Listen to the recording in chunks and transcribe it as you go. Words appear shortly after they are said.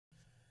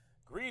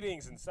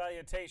Greetings and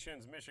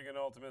salutations, Michigan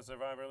Ultimate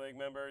Survivor League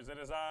members. It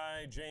is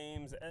I,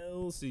 James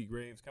L.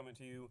 Seagraves, coming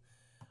to you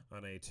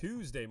on a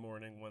Tuesday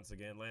morning once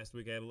again. Last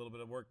week I had a little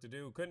bit of work to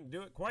do. Couldn't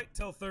do it quite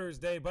till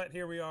Thursday, but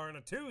here we are on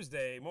a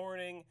Tuesday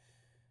morning.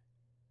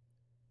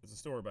 It's a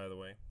store, by the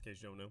way, in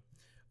case you don't know.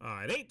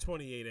 At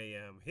 8:28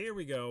 a.m., here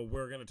we go.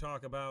 We're going to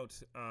talk about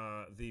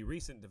the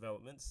recent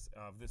developments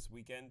of this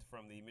weekend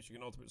from the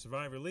Michigan Ultimate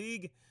Survivor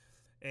League,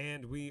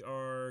 and we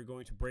are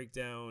going to break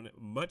down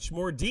much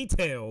more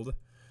detailed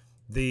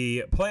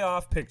the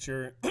playoff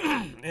picture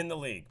in the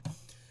league.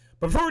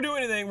 But before we do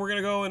anything, we're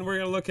going to go and we're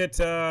going to look at,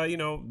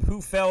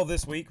 who fell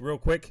this week real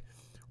quick.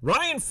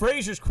 Ryan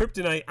Frazier's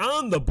Kryptonite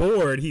on the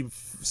board. He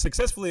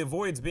successfully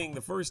avoids being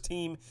the first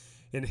team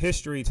in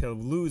history to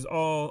lose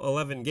all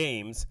 11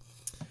 games.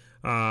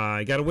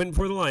 I got a win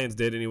before the Lions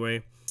did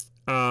anyway.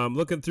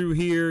 Looking through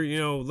here,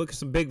 look at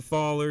some big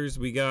fallers.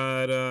 We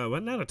got,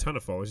 not a ton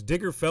of fallers.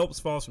 Digger Phelps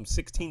falls from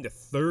 16 to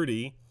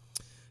 30.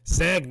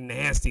 Sag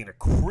Nasty in a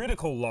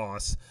critical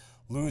loss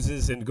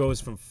loses and goes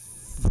from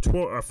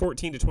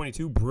 14 to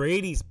 22.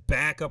 Brady's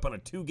back up on a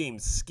 2-game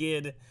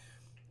skid.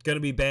 Going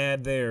to be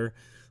bad there.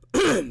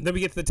 Then we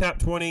get to the top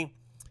 20.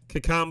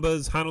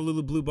 Kakambas,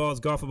 Honolulu Blue Balls,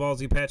 Golf Balls,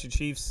 the Apache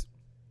Chiefs.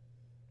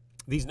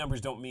 These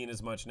numbers don't mean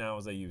as much now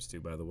as they used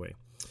to, by the way.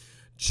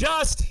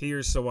 Just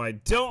here so I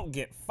don't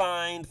get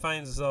fined.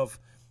 Finds himself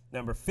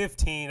number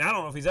 15. I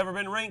don't know if he's ever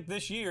been ranked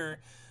this year.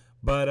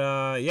 But,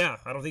 yeah,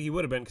 I don't think he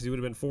would have been because he would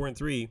have been 4 and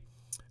 3.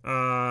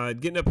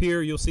 Getting up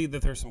here, you'll see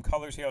that there's some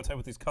colors here. I'll tell you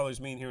what these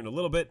colors mean here in a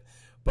little bit.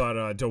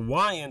 But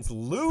DeWyans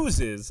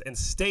loses and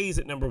stays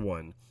at number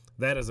 1.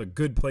 That is a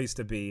good place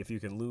to be if you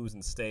can lose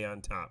and stay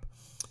on top.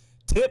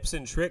 Tips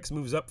and Tricks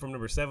moves up from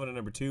number 7 to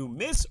number 2.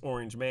 Miss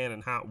Orange Man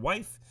and Hot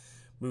Wife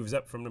moves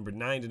up from number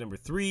 9 to number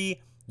 3.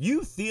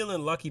 You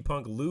Thielen Lucky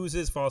Punk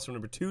loses, falls from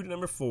number 2 to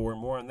number 4.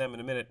 More on them in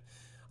a minute.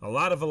 A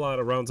lot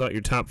rounds out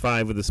your top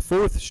 5 with his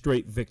 4th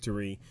straight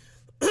victory,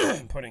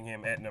 putting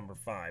him at number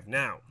 5.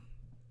 Now,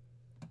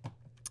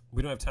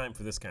 we don't have time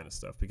for this kind of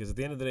stuff because at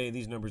the end of the day,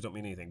 these numbers don't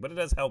mean anything. But it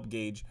does help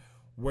gauge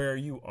where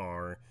you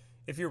are.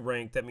 If you're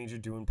ranked, that means you're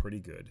doing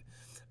pretty good.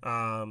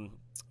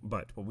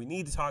 But what we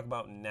need to talk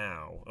about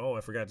now... Oh,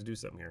 I forgot to do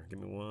something here. Give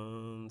me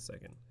 1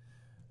 second.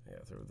 I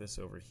gotta throw this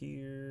over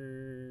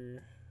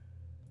here.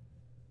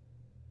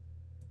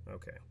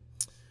 Okay.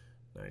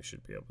 Now you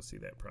should be able to see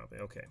that probably.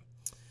 Okay.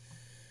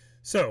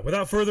 So,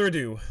 without further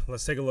ado,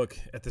 let's take a look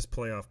at this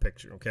playoff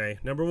picture, okay?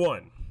 Number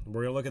 1,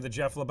 we're going to look at the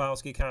Jeff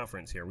Lebowski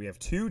Conference here. We have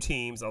 2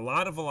 teams,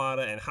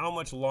 Valada, and how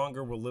much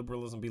longer will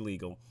liberalism be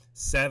legal?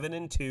 7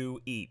 and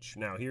 2 each.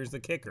 Now, here's the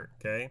kicker,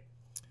 okay?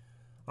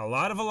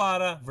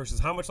 Valada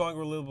versus how much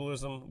longer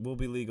liberalism will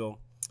be legal.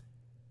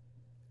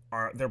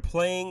 They're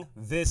playing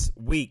this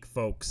week,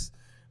 folks.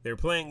 They're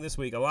playing this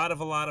week.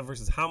 Valada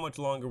versus how much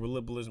longer will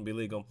liberalism be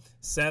legal?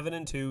 7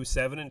 and 2,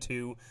 7 and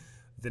 2.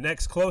 The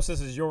next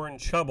closest is You're in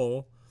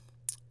Trouble.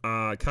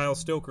 Kyle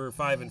Stoker,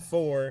 5 and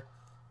 4.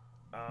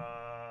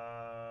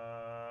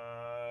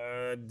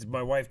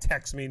 My wife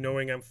texts me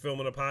knowing I'm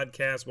filming a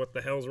podcast. What the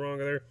hell's wrong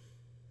with her?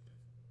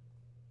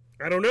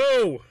 I don't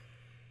know.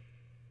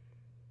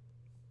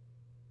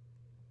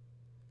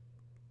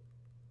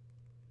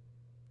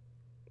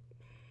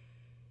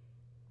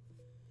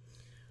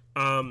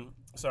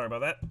 Sorry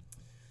about that.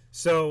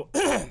 So,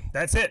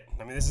 that's it.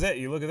 I mean, this is it.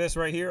 You look at this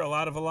right here.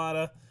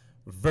 Valada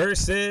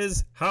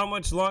versus how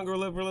much longer will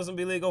liberalism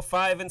be legal?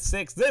 5 and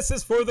 6. This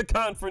is for the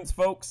conference,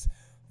 folks.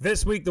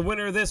 This week, the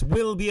winner of this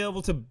will be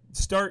able to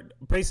start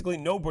basically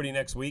nobody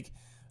next week.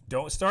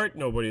 Don't start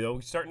nobody,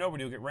 though. Start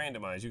nobody will get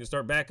randomized. You can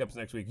start backups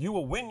next week. You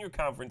will win your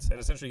conference and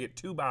essentially get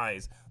 2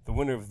 buys. The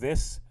winner of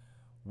this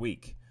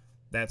week.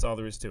 That's all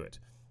there is to it.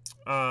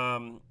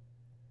 And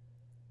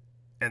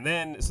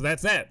then, so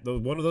that's that.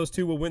 One of those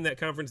 2 will win that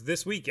conference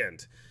this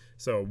weekend.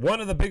 So one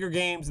of the bigger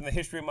games in the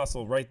history of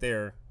MUSL right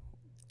there.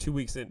 2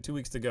 weeks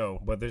to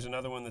go. But there's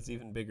another one that's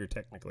even bigger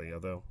technically,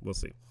 although we'll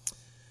see.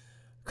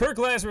 Kirk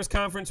Lazarus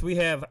Conference, we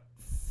have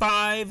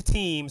 5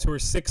 teams who are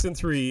 6 and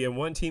 3 and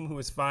 1 team who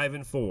is 5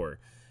 and 4.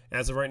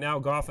 As of right now,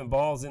 Golf and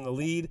Balls in the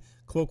lead.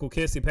 Cloacal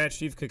Kiss, the Apache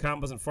Chief,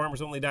 Kakambas, and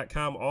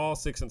FarmersOnly.com all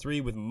 6 and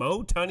 3 with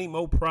Mo Tunney,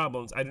 Mo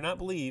Problems. I do not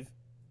believe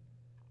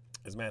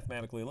is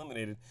mathematically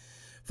eliminated.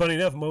 Funny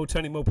enough, Mo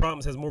Tunney, Mo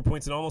Problems has more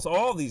points than almost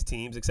all of these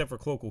teams except for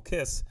Cloacal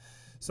Kiss.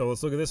 So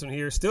let's look at this one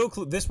here. Still,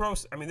 this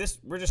race,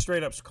 we're just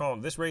straight up calling.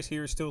 This race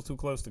here is still too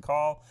close to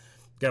call.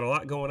 Got a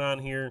lot going on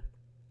here.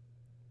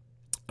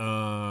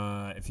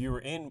 If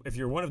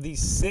you're one of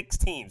these 6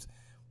 teams,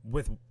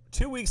 with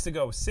 2 weeks to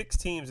go, 6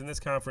 teams in this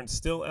conference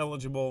still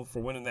eligible for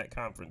winning that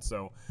conference.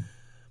 So,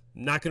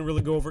 not going to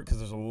really go over it because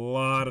there's a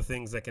lot of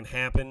things that can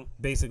happen.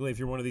 Basically, if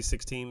you're one of these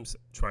 6 teams,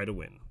 try to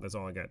win. That's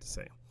all I got to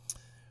say.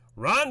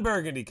 Ron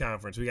Burgundy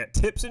Conference. We got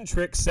Tips and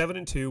Tricks 7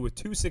 and 2 with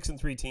 2 6 and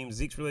 3 teams.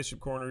 Zeke's Relationship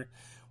Corner,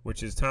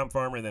 which is Tom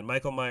Farmer, and then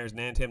Michael Myers,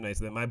 Nantam Knights.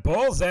 Then my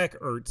ball, Zach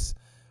Ertz,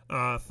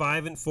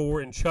 5 and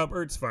 4, and Chubb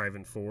Ertz 5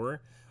 and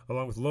 4,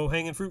 along with Low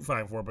Hanging Fruit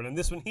 5 and 4. But in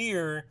this one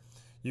here,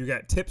 you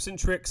got Tips and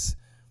Tricks.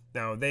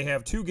 Now they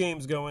have 2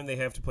 games going. They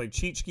have to play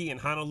Cheechke and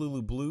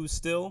Honolulu Blues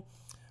still.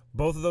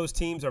 Both of those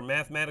teams are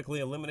mathematically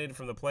eliminated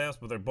from the playoffs,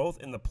 but they're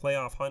both in the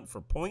playoff hunt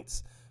for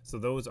points. So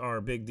those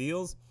are big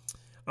deals.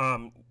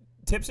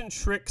 Tips and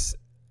Tricks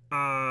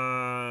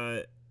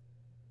has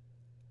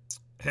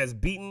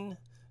beaten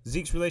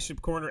Zeke's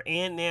Relationship Corner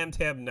and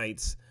NamTab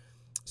Knights.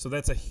 So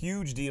that's a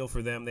huge deal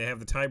for them. They have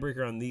the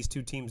tiebreaker on these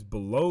two teams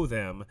below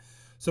them.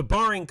 So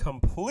barring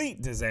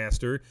complete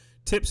disaster,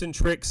 Tips and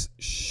Tricks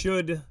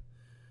should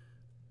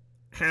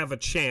have a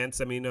chance,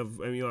 of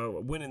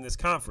winning this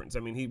conference.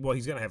 he's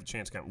going to have a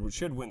chance.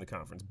 Should win the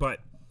conference. But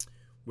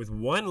with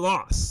one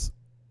loss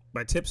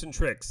by Tips and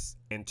Tricks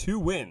and 2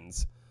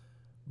 wins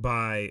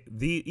by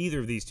either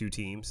of these two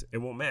teams, it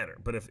won't matter.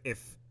 But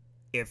if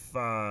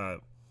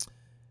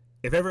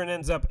everyone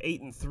ends up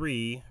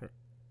 8-3,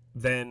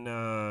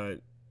 then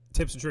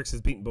Tips and Tricks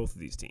has beaten both of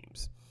these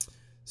teams.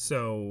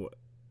 So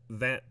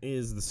that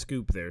is the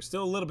scoop there.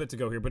 Still a little bit to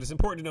go here, but it's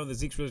important to know that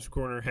Zeke's Relationship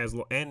Corner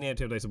and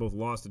NamTab Dice have both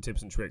lost to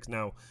Tips and Tricks.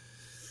 Now,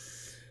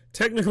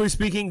 technically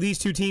speaking, these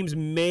two teams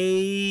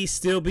may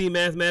still be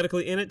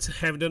mathematically in it.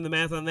 Haven't done the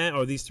math on that,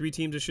 or these 3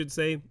 teams, I should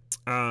say.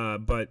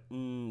 But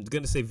going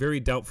to say very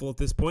doubtful at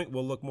this point.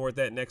 We'll look more at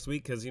that next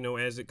week because,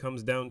 as it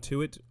comes down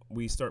to it,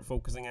 we start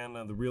focusing on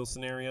the real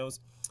scenarios.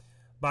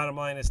 Bottom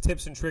line is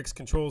Tips and Tricks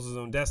controls his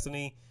own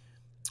destiny.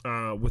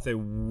 With a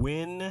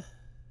win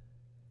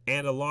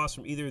and a loss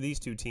from either of these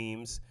two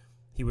teams,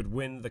 he would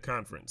win the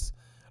conference.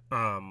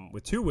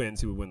 With 2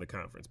 wins, he would win the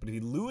conference. But if he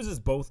loses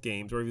both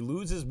games, or if he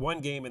loses one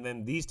game and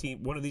then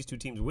one of these two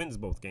teams wins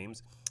both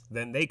games,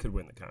 then they could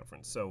win the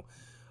conference. So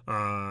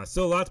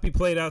still a lot to be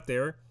played out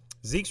there.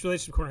 Zeke's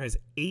Relationship Corner has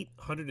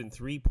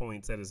 803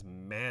 points. That is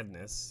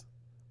madness,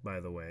 by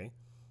the way.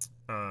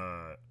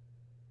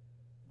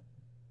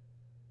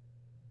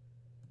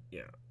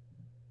 Yeah.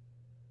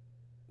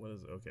 What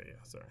is it? Okay, yeah,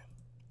 sorry.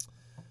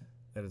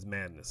 That is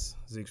madness.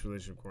 Zeke's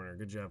Relationship Corner.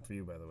 Good job for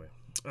you, by the way.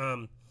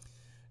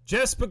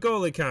 Jess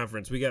Spicoli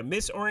Conference. We got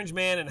Miss Orange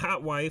Man and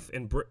Hot Wife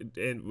and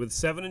with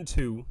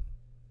 7-2.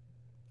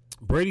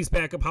 Brady's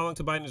backup. How long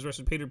to Biden is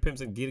rested. Pater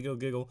Pimps and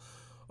Giggle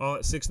all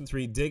at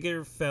 6-3.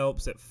 Digger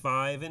Phelps at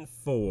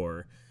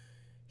 5-4.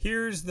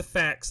 Here's the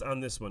facts on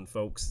this one,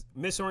 folks.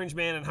 Miss Orange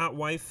Man and Hot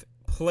Wife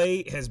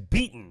has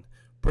beaten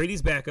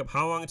Brady's backup.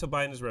 How long until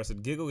Biden is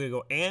rested.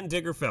 Giggle and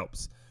Digger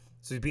Phelps.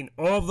 So he's beaten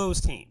all of those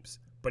teams,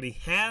 but he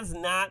has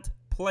not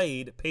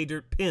played Pay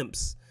Dirt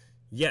Pimps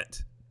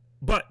yet.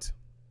 But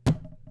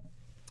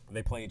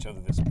they play each other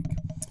this week.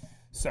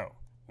 So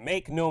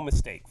make no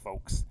mistake,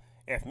 folks.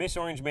 If Miss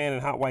Orange Man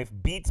and Hot Wife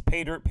beats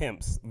Pay Dirt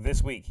Pimps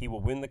this week, he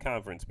will win the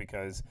conference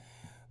because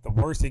the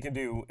worst he can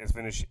do is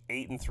finish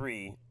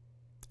 8-3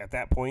 at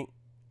that point,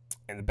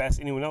 and the best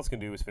anyone else can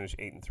do is finish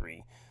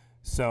 8-3.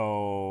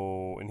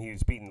 So, and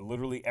he's beaten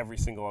literally every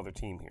single other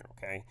team here.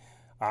 Okay.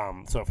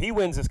 So if he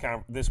wins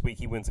this week,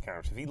 he wins the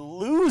conference. If he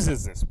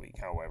loses this week,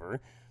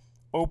 however,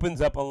 opens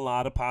up a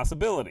lot of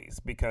possibilities.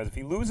 Because if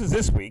he loses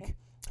this week,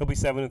 he'll be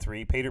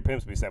 7-3. Pay Dirt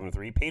Pimps will be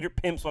 7-3. Pay Dirt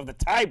Pimps will have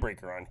the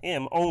tiebreaker on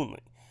him only.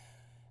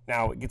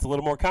 Now, it gets a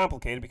little more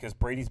complicated because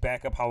Brady's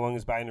backup, how long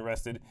is Biden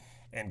arrested,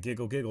 and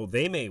Giggle,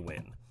 they may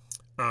win.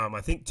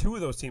 I think 2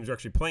 of those teams are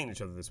actually playing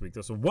each other this week,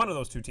 though. So one of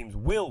those 2 teams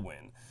will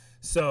win.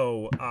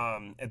 So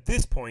at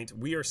this point,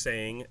 we are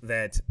saying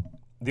that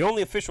the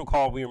only official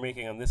call we are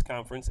making on this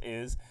conference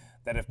is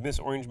that if Miss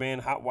Orange Man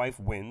Hot Wife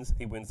wins,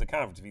 he wins the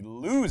conference. If he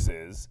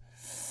loses,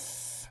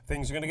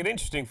 things are going to get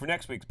interesting for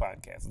next week's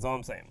podcast. That's all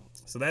I'm saying.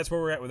 So that's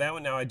where we're at with that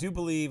one. Now, I do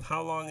believe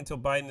How Long Until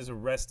Biden is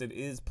Arrested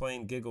is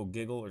playing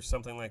Giggle or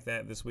something like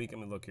that this week. I'm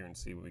going to look here and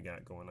see what we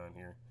got going on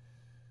here.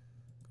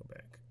 Go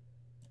back.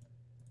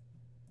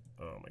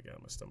 Oh, my God,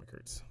 my stomach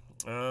hurts.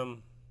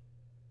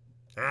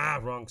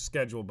 Wrong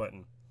schedule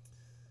button.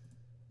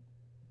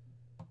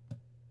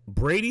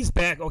 Brady's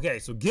back. Okay,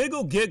 so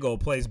Giggle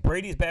plays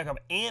Brady's backup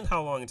and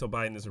How Long Until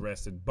Biden is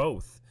Arrested,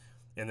 both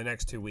in the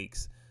next 2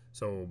 weeks.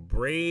 So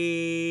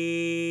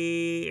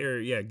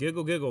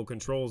Giggle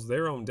controls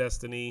their own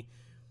destiny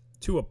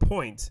to a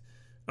point,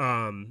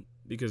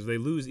 because if they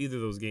lose either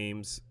of those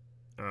games,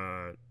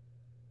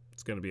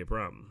 it's going to be a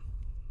problem.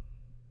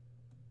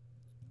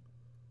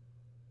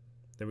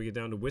 Then we get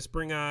down to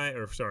Whispering Eye,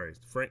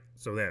 Frank.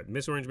 So that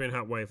Miss Orange Man,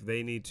 Hot Wife,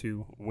 they need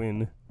to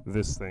win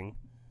this thing.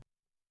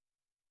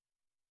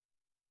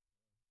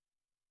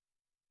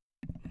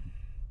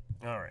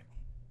 All right.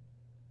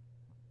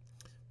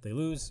 They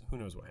lose. Who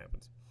knows what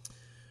happens?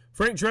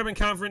 Frank Drebin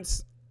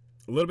Conference,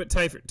 a little bit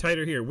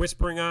tighter here.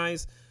 Whispering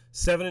Eyes,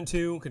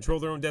 7-2,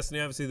 control their own destiny.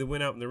 Obviously, they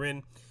win out and they're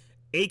in.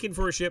 Aching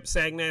for a Ship,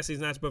 Sag Nasty's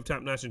notch above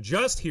top notch. And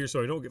just here,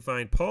 so I don't get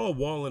fined, Paul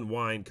Wallen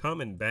Wine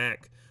coming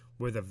back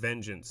with a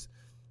vengeance.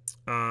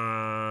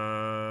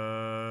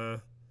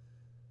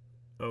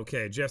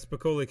 Okay, Jeff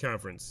Spicoli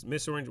Conference.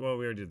 Miss Orange, well,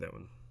 we already did that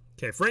one.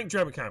 Okay, Frank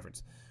Drebin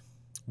Conference.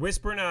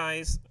 Whispering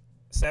Eyes,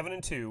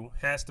 7-2,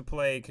 has to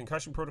play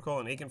Concussion Protocol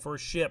and Aching for a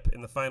Ship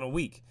in the final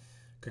week.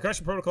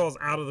 Concussion Protocol is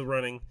out of the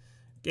running.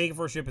 Aching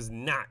for a Ship is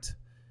not.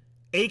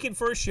 Aching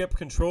for a Ship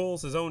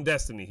controls his own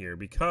destiny here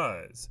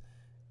because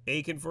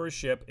Aching for a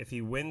Ship, if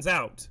he wins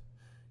out,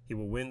 he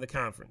will win the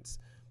conference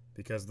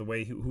because of the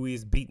way who he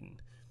is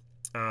beaten.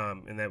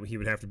 and that he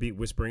would have to beat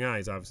Whispering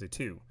Eyes, obviously,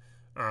 too.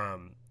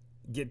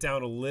 Get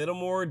down a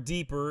little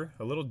deeper,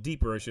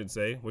 I should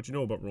say. What you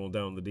know about rolling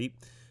down the deep.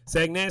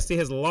 Sagnasty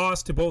has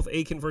lost to both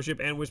Aiken First Ship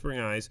and Whispering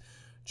Eyes.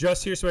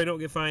 Just Here So I Don't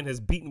Get Fined has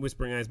beaten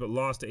Whispering Eyes, but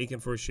lost to Aiken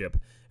First Ship.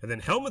 And then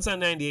Helmets on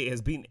 98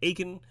 has beaten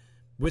Aiken,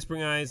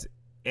 Whispering Eyes,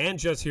 and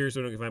Just Here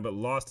So I Don't Get Fined, but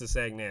lost to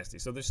Sagnasty.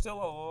 So there's still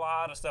a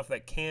lot of stuff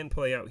that can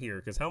play out here,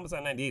 because Helmets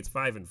on 98 is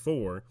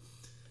 5-4.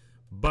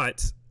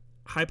 But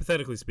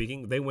hypothetically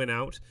speaking, they went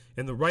out,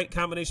 and the right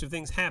combination of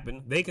things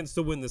happen, they can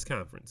still win this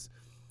conference.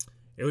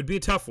 It would be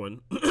a tough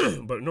one,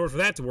 but in order for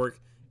that to work,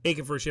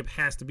 Aiken First Ship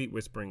has to beat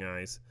Whispering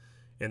Eyes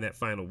in that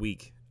final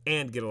week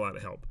and get a lot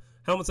of help.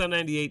 Helmets on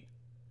 98,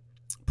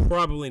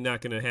 probably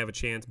not going to have a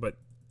chance, but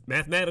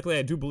mathematically,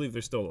 I do believe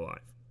they're still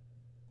alive.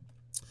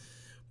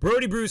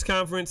 Brody Brews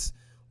Conference,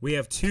 we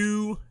have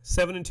 2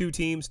 7-2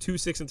 teams, 2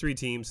 6-3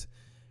 teams,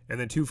 and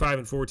then 2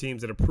 5-4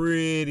 teams that are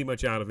pretty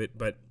much out of it,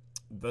 but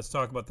let's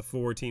talk about the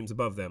 4 teams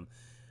above them.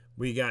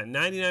 We got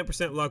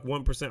 99% luck,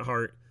 1%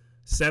 heart,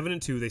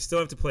 7-2. They still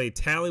have to play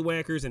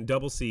Tallywhackers and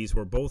Double C's, who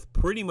are both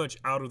pretty much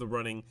out of the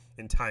running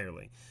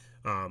entirely.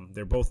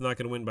 They're both not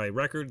going to win by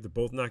record. They're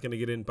both not going to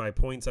get in by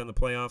points on the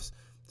playoffs.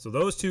 So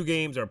those 2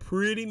 games are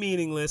pretty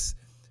meaningless.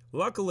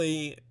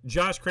 Luckily,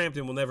 Josh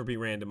Crampton will never be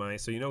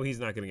randomized, so you know he's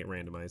not going to get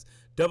randomized.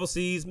 Double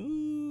C's,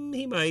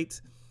 he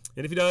might.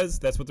 And if he does,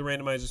 that's what the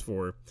randomizer's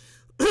for.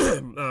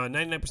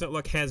 99%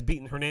 luck has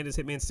beaten Hernandez,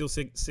 Hitman, Steel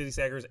City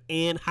Sackers,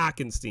 and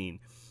Hockenstein.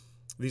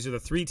 These are the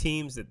 3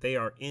 teams that they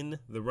are in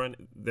the run,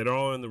 that are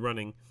all in the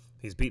running.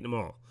 He's beaten them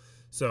all.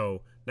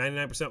 So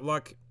 99%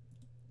 luck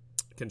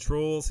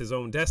controls his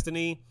own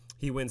destiny.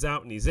 He wins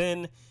out and he's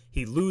in.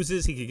 He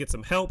loses. He could get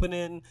some help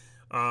in.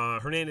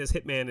 Hernandez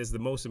Hitman is the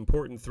most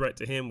important threat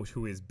to him,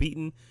 who is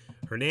beaten.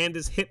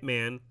 Hernandez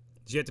Hitman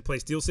is yet to play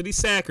Steel City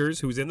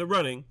Sackers, who's in the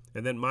running,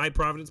 and then My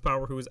Providence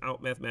Power, who is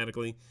out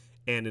mathematically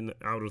and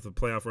out of the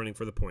playoff running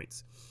for the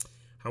points.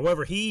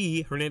 However,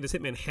 Hernandez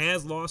Hitman,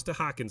 has lost to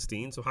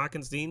Hockenstein, so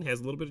Hockenstein has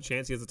a little bit of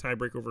chance. He has a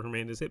tiebreak over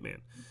Hernandez Hitman.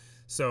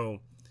 So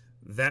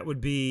that would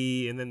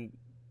be, and then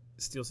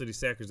Steel City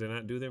Sackers, did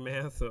not do their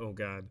math? Oh,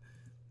 God.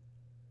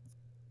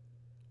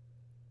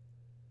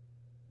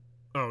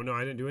 Oh, no,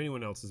 I didn't do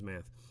anyone else's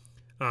math.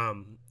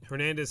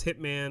 Hernandez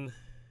Hitman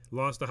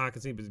lost to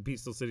Hockenstein, but beat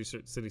Steel City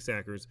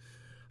Sackers.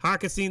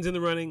 Hockenstein's in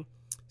the running.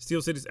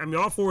 Steel City, I mean,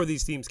 all 4 of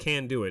these teams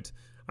can do it.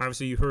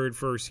 Obviously, you heard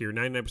first here,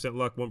 99%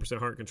 luck, 1%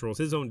 heart, controls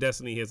his own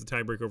destiny. He has a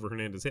tiebreak over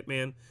Hernandez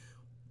Hitman.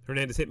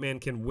 Hernandez Hitman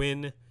can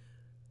win,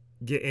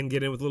 get in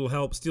with a little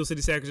help. Steel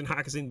City Sackers and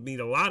Hockenstein need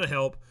a lot of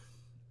help.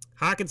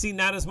 Hockenstein,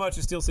 not as much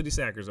as Steel City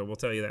Sackers, I will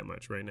tell you that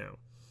much right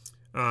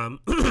now.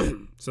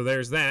 So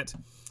there's that.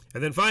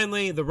 And then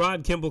finally, the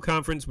Rod Kimball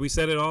Conference. We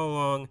said it all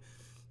along.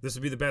 This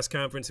would be the best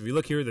conference. If you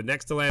look here, the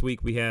next to last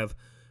week, we have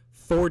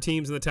 4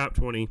 teams in the top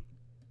 20.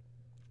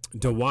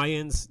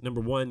 Dewayans,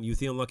 number 1,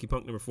 Utheon Lucky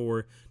Punk, number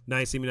 4,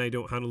 Niacima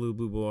Don't, Honolulu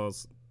Blue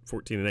Balls,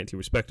 14 and 19,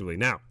 respectively.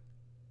 Now,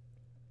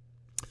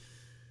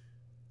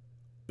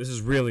 this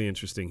is really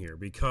interesting here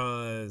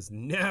because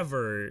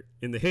never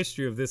in the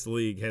history of this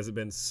league has it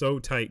been so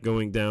tight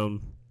going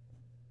down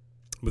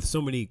with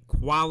so many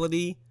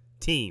quality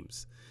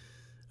teams.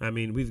 I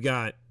mean, we've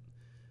got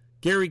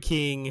Gary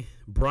King,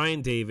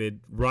 Brian David,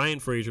 Ryan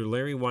Fraser,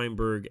 Larry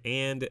Weinberg,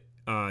 and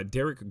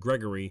Derek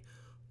Gregory,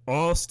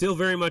 all still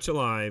very much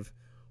alive.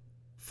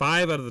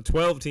 5 out of the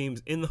 12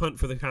 teams in the hunt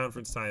for the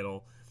conference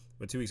title,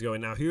 but 2 weeks ago.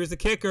 And now here's the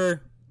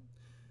kicker.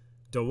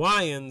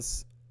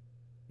 Dewayans,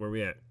 where are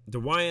we at?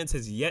 Dewayans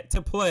has yet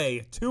to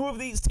play 2 of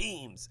these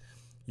teams.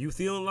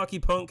 Utheon Lucky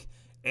Punk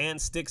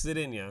and Sticks It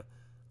In Ya.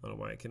 I don't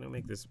know why. Can I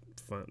make this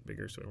font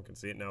bigger so everyone can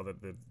see it now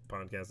that the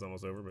podcast is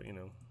almost over, but you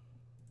know.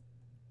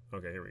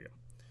 Okay, here we go.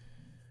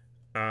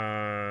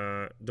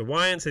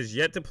 Dewayans has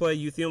yet to play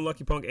Utheon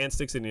Lucky Punk and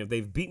Sticks It In Ya.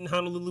 They've beaten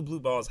Honolulu Blue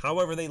Balls.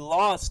 However, they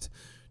lost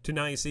to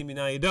Now You See Me,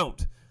 Now You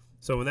Don't.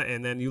 So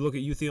and then you look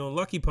at Utheon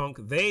Lucky Punk,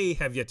 they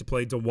have yet to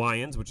play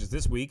Dewayans, which is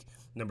this week,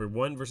 number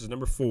 1 versus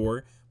number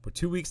 4, but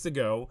 2 weeks to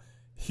go.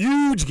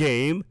 Huge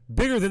game,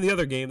 bigger than the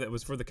other game that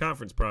was for the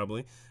conference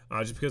probably,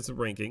 just because of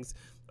the rankings.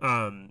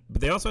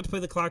 But they also have to play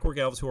the Clockwork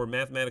Elves, who are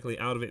mathematically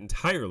out of it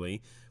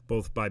entirely,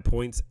 both by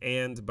points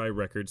and by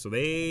record. So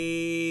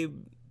they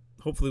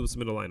hopefully will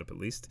submit a lineup at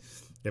least.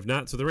 If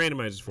not, so the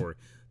randomizers for it.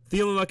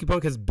 Utheon Lucky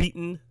Punk has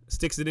beaten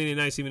Sticks It In Ya,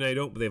 Now You See Me, Now You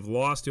Don't, but they've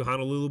lost to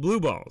Honolulu Blue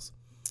Balls.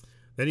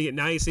 Then you get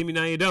Now You See Me,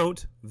 Now You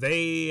Don't.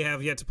 They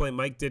have yet to play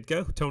Mike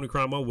Ditka. Tony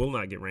Cromwell will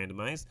not get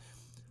randomized.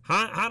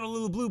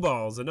 Honolulu Blue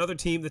Balls, another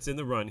team that's in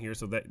the run here,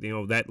 so that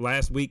that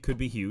last week could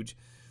be huge.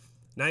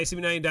 Now You See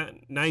Me,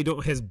 Now You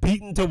Don't has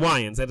beaten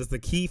Dewayans. That is the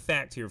key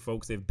fact here,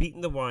 folks. They've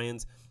beaten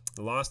Dewayans,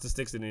 lost to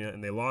Sticks It In Ya,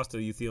 and they lost to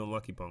Utheon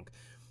Lucky Punk.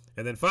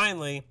 And then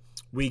finally,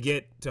 we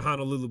get to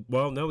Honolulu.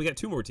 Well, no, we got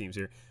 2 more teams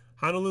here.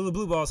 Honolulu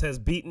Blue Balls has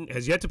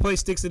yet to play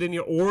Sticks It In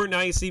Ya or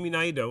Now You See Me,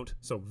 Now You Don't.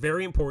 So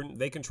very important.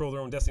 They control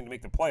their own destiny to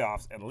make the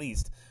playoffs at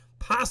least,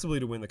 possibly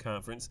to win the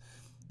conference.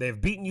 They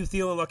have beaten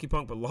Uthiel and Lucky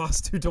Punk, but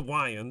lost to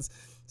Dewayans.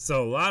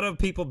 So a lot of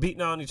people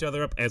beating on each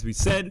other up. As we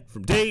said,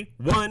 from day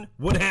one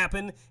would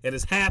happen. It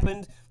has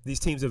happened. These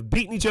teams have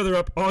beaten each other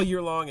up all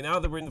year long, and now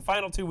that we're in the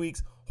final 2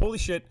 weeks, holy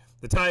shit,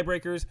 the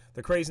tiebreakers,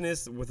 the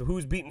craziness with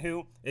who's beating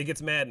who, it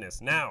gets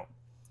madness. Now,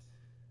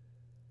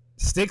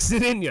 sticks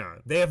it in ya.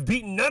 They have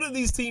beaten none of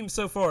these teams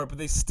so far, but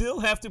they still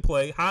have to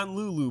play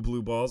Honolulu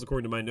Blue Balls,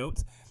 according to my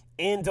notes,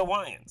 and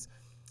Dewayans.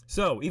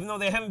 So, even though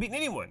they haven't beaten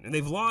anyone, and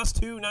they've lost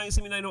to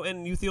 979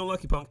 and Uthiel and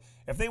Lucky Punk,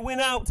 if they win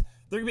out,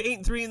 they're going to be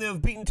 8-3, and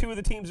they've beaten 2 of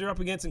the teams they're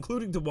up against,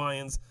 including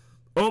Dewayans.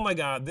 Oh my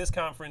god, this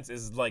conference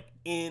is, like,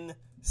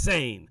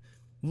 insane.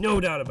 No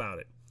doubt about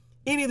it.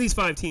 Any of these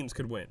 5 teams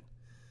could win.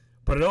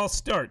 But it all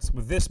starts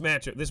with this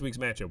matchup, this week's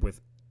matchup, with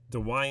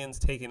Dewayans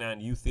taking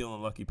on Uthiel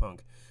and Lucky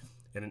Punk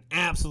in an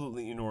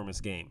absolutely enormous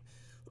game.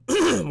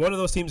 One of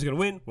those teams is going to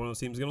win, one of those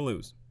teams is going to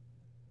lose.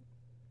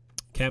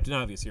 Captain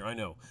Obvious here, I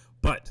know.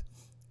 But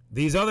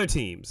these other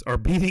teams are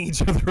beating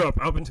each other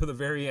up until the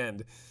very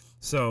end.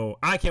 So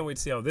I can't wait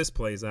to see how this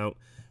plays out.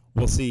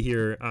 We'll see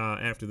here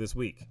after this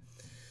week.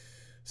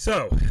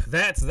 So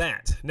that's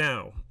that.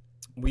 Now,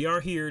 we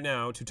are here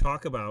now to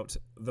talk about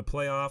the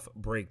playoff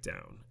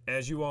breakdown.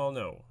 As you all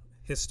know,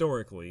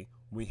 historically,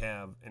 we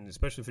have, and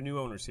especially for new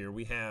owners here,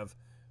 we have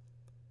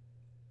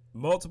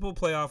multiple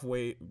playoff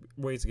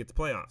ways to get to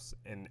playoffs.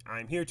 And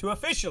I'm here to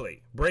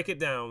officially break it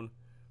down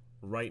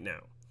right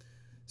now.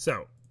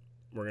 So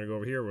we're going to go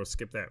over here. We'll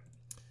skip that.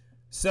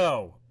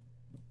 So,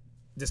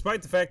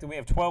 despite the fact that we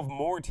have 12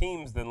 more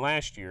teams than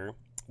last year,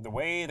 the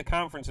way the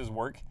conferences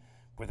work,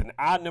 with an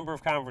odd number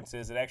of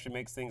conferences, it actually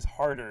makes things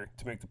harder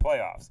to make the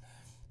playoffs.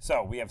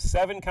 So, we have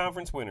 7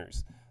 conference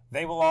winners.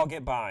 They will all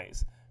get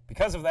byes.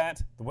 Because of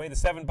that, the way the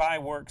 7 bye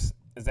works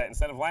is that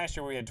instead of last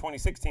year we had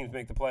 26 teams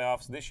make the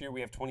playoffs, this year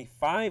we have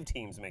 25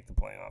 teams make the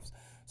playoffs.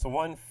 So,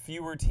 one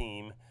fewer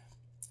team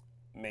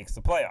makes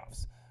the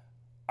playoffs.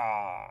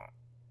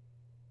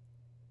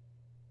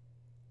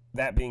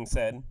 That being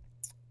said,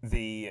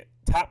 the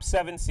top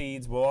 7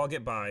 seeds will all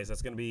get byes.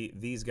 That's going to be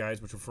these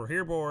guys, which will for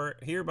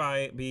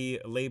hereby be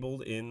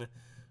labeled in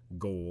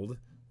gold,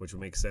 which will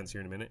make sense here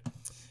in a minute.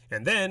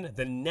 And then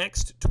the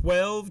next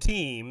 12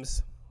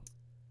 teams,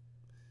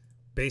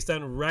 based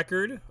on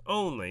record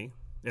only,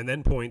 and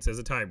then points as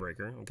a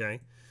tiebreaker,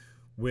 okay,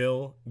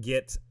 will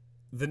get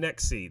the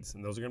next seeds.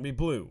 And those are going to be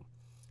blue.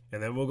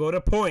 And then we'll go to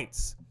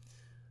points.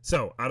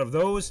 So out of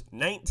those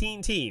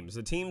 19 teams,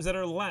 the teams that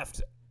are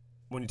left,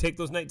 when you take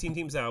those 19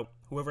 teams out,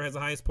 whoever has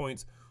the highest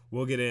points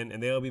will get in,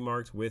 and they'll be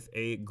marked with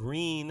a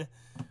green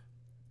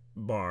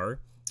bar.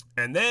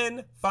 And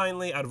then,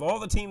 finally, out of all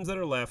the teams that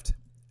are left,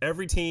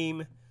 every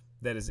team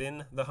that is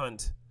in the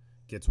hunt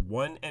gets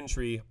 1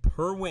 entry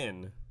per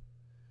win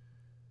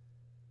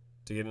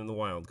to get in the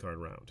wild card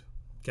round.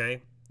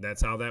 Okay?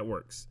 That's how that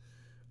works.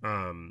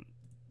 And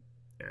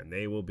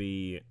they will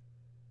be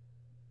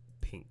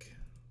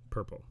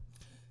purple.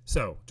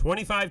 So,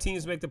 25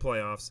 teams make the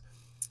playoffs.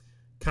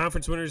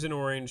 Conference winners in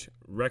orange,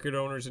 record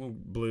owners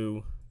in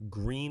blue,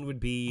 green would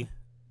be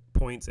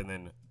points, and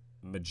then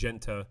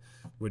magenta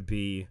would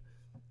be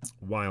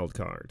wild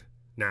card.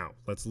 Now,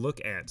 let's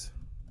look at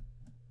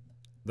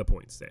the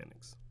point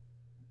standings.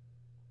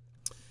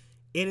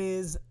 It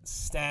is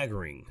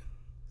staggering.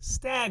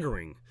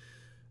 Staggering.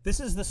 This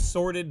is the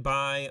sorted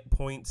by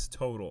points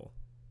total.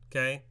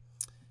 Okay?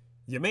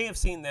 You may have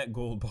seen that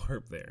gold bar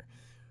up there.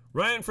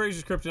 Ryan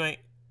Frazier's Kryptonite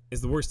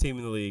is the worst team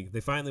in the league.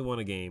 They finally won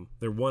a game.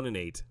 They're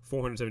 1-8,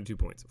 472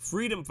 points.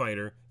 Freedom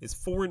Fighter is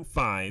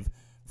 4-5,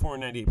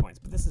 498 points.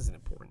 But this isn't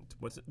important.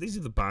 These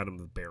are the bottom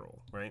of the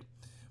barrel, right?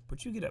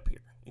 But you get up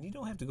here, and you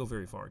don't have to go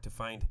very far to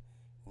find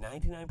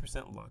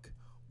 99% luck,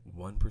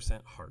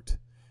 1% heart.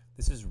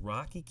 This is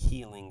Rocky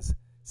Keeling's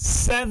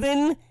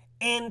 7-2,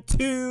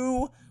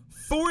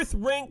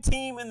 4th-ranked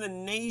team in the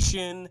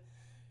nation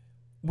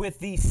with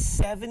the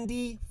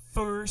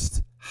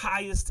 71st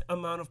highest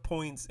amount of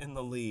points in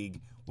the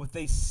league, with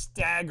a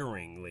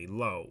staggeringly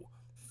low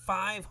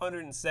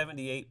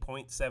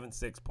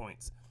 578.76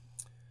 points.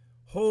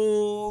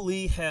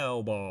 Holy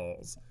hell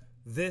balls.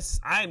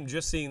 I'm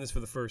just seeing this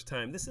for the first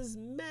time. This is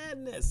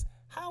madness.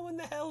 How in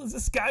the hell is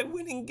this guy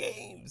winning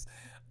games?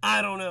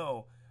 I don't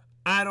know,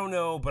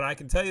 but I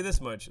can tell you this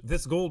much.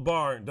 This gold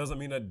bar doesn't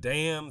mean a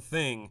damn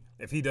thing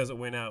if he doesn't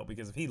win out,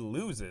 because if he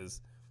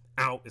loses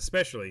out,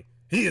 especially,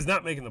 he is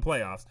not making the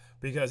playoffs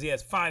because he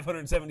has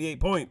 578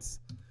 points.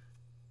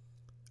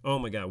 Oh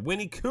my God.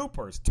 Winnie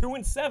Cooper's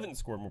 2-7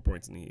 scored more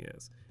points than he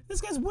is. This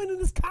guy's winning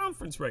this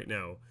conference right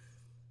now.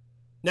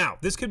 Now,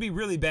 this could be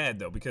really bad,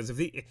 though, because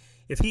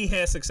if he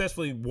has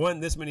successfully won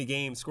this many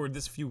games, scored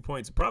this few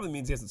points, it probably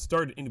means he hasn't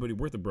started anybody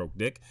worth a broke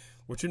dick,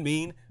 which would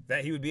mean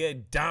that he would be a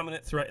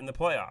dominant threat in the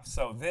playoffs.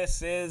 So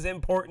this is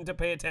important to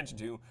pay attention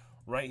to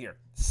right here.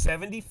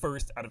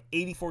 71st out of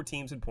 84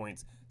 teams in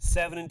points,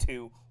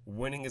 7-2,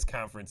 winning his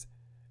conference.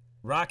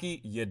 Rocky,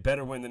 you'd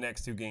better win the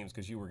next 2 games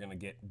because you were going to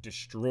get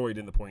destroyed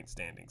in the point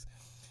standings.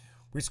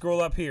 We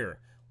scroll up here.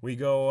 We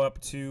go up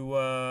to,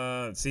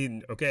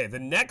 the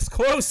next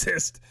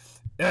closest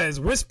is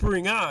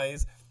Whispering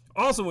Eyes,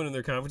 also winning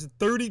their conference,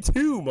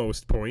 32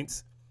 most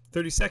points,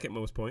 32nd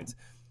most points,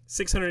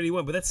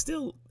 681. But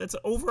that's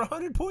over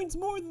 100 points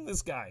more than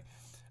this guy.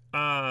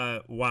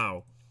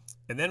 Wow.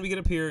 And then we get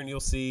up here, and you'll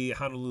see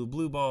Honolulu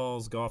Blue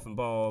Balls, Golf and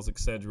Balls,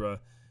 etc.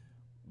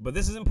 But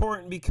this is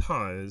important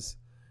because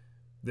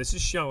this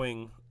is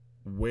showing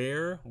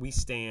where we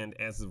stand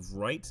as of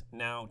right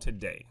now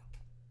today.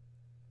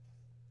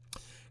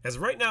 As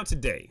of right now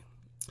today,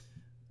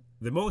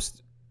 the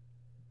most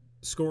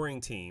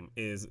scoring team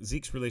is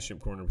Zeke's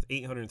Relationship Corner with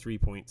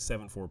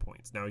 803.74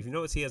 points. Now, if you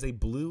notice, he has a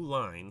blue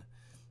line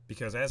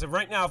because as of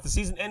right now, if the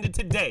season ended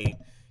today,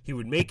 he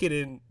would make it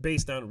in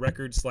based on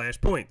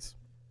record/points.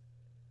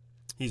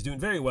 He's doing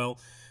very well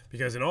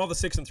because in all the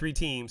 6-3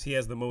 teams, he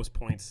has the most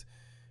points.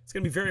 It's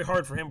going to be very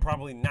hard for him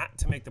probably not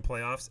to make the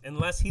playoffs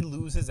unless he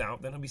loses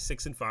out. Then he'll be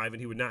 6-5 and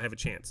he would not have a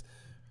chance.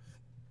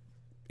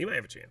 He might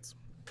have a chance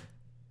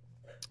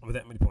with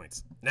that many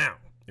points. Now,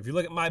 if you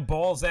look at my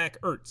ball, Zach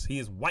Ertz, he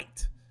is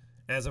white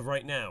as of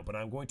right now, but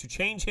I'm going to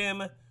change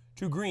him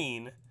to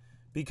green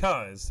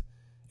because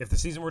if the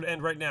season were to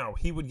end right now,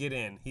 he would get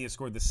in. He has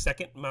scored the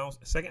second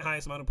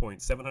highest amount of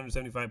points,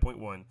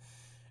 775.1,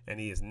 and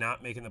he is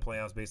not making the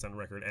playoffs based on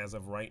record as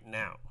of right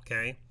now,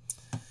 okay?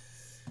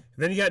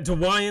 Then you got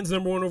DeWyan's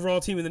 #1 overall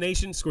team in the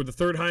nation, scored the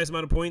 3rd highest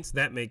amount of points.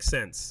 That makes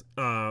sense.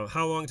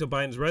 How long until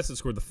Biden's arrested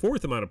scored the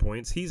 4th amount of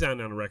points. He's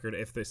on record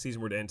if the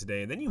season were to end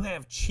today. And then you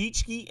have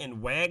Cheechke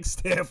and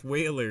Wagstaff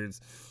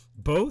Whalers,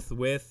 both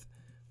with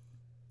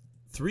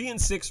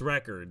 3-6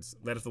 records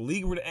that if the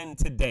league were to end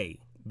today,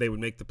 they would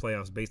make the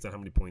playoffs based on how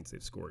many points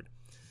they've scored.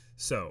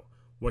 So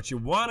what you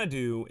want to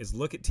do is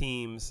look at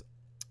teams.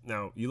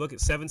 Now, you look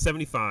at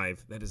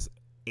 775. That is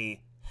a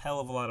hell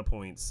of a lot of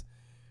points.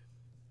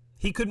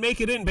 He could make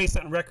it in based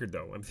on record,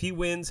 though. If he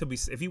wins,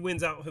 if he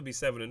wins out, he'll be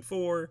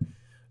 7-4.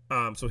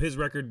 So his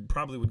record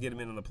probably would get him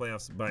in the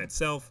playoffs by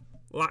itself.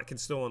 A lot can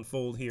still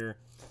unfold here.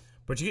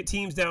 But you get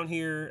teams down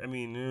here. I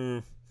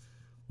mean,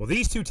 well,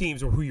 these two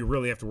teams are who you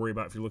really have to worry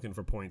about if you're looking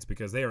for points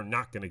because they are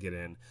not going to get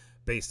in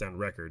based on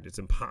record. It's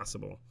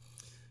impossible.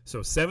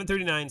 So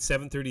 739,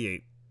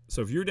 738.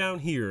 So if you're down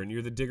here and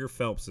you're the Digger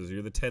Phelpses,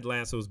 you're the Ted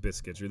Lasso's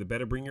Biscuits, you're the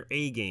Better Bring Your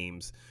A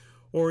Games,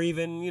 or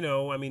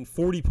even,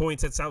 40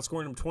 points, that's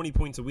outscoring them 20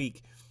 points a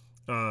week.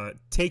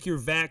 Take your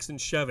Vax and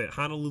shove it.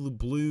 Honolulu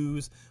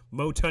Blues,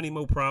 Mo Tunney,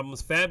 Mo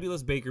Problems,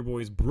 Fabulous Baker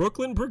Boys,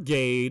 Brooklyn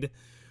Brigade.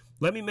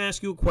 Let me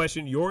ask you a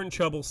question. You're in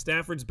trouble,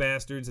 Stafford's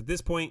Bastards. At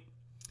this point,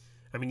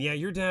 yeah,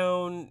 you're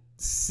down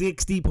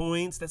 60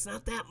 points. That's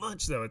not that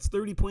much, though. It's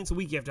 30 points a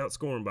week you have to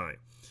outscore them by.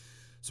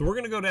 So we're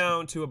going to go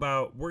down to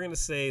about, we're going to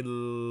say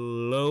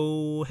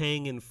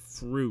low-hanging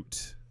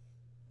fruit.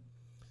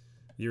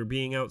 You're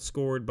being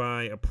outscored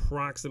by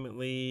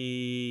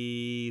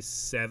approximately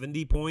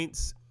 70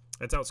 points.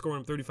 That's outscoring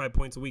them 35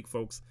 points a week,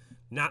 folks.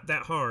 Not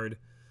that hard.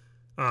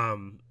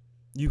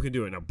 You can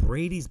do it. Now,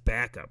 Brady's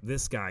backup.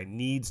 This guy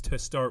needs to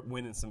start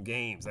winning some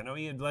games. I know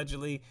he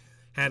allegedly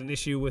had an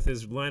issue with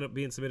his lineup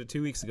being submitted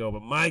 2 weeks ago,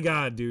 but my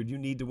God, dude, you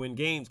need to win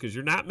games because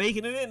you're not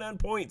making it in on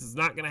points. It's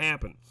not going to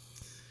happen.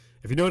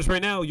 If you notice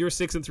right now, you're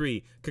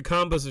 6-3.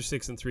 Kakambas are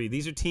 6-3.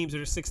 These are teams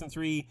that are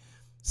 6-3.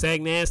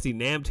 Sag Nasty,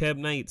 NabTab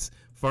Knights,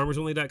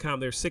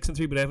 FarmersOnly.com. They're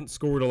 6-3, but haven't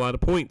scored a lot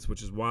of points,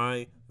 which is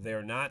why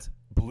they're not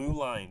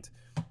blue-lined.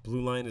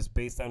 Blue line is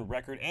based on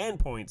record and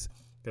points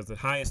because the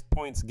highest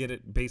points get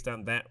it based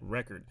on that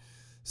record.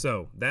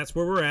 So that's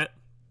where we're at.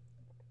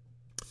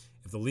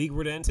 If the league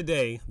were to end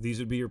today, these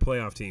would be your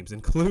playoff teams,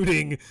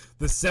 including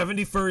the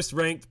 71st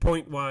ranked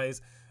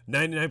point-wise,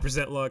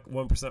 99% luck,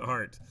 1%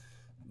 heart.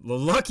 The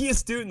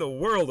luckiest dude in the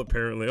world,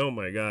 apparently. Oh,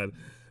 my God.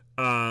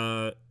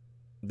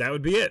 That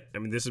would be it.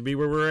 This would be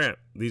where we're at.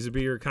 These would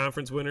be your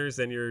conference winners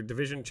and your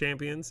division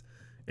champions.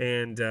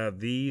 And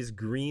these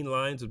green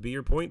lines would be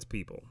your points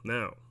people.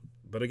 Now,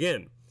 but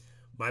again,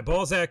 my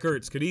ball, Zach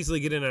Ertz, could easily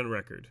get in on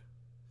record.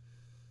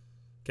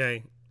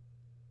 Okay?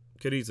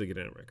 Could easily get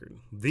in on record.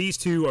 These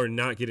two are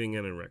not getting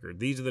in on record.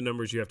 These are the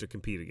numbers you have to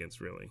compete against,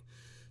 really.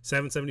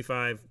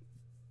 775,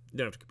 you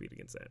don't have to compete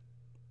against that.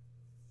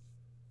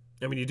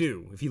 You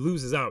do. If he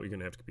loses out, you're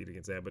going to have to compete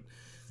against that. But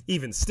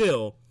even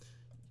still,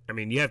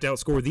 you have to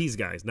outscore these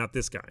guys, not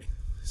this guy.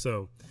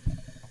 So,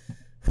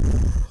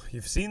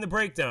 you've seen the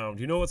breakdown.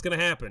 You know what's going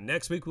to happen.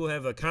 Next week, we'll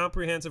have a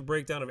comprehensive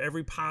breakdown of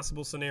every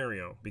possible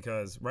scenario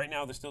because right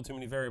now, there's still too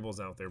many variables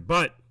out there.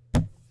 But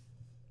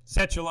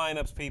set your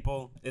lineups,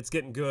 people. It's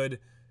getting good.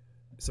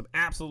 Some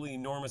absolutely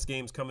enormous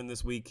games coming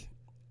this week.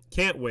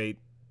 Can't wait.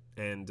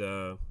 And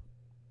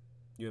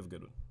you have a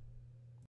good one.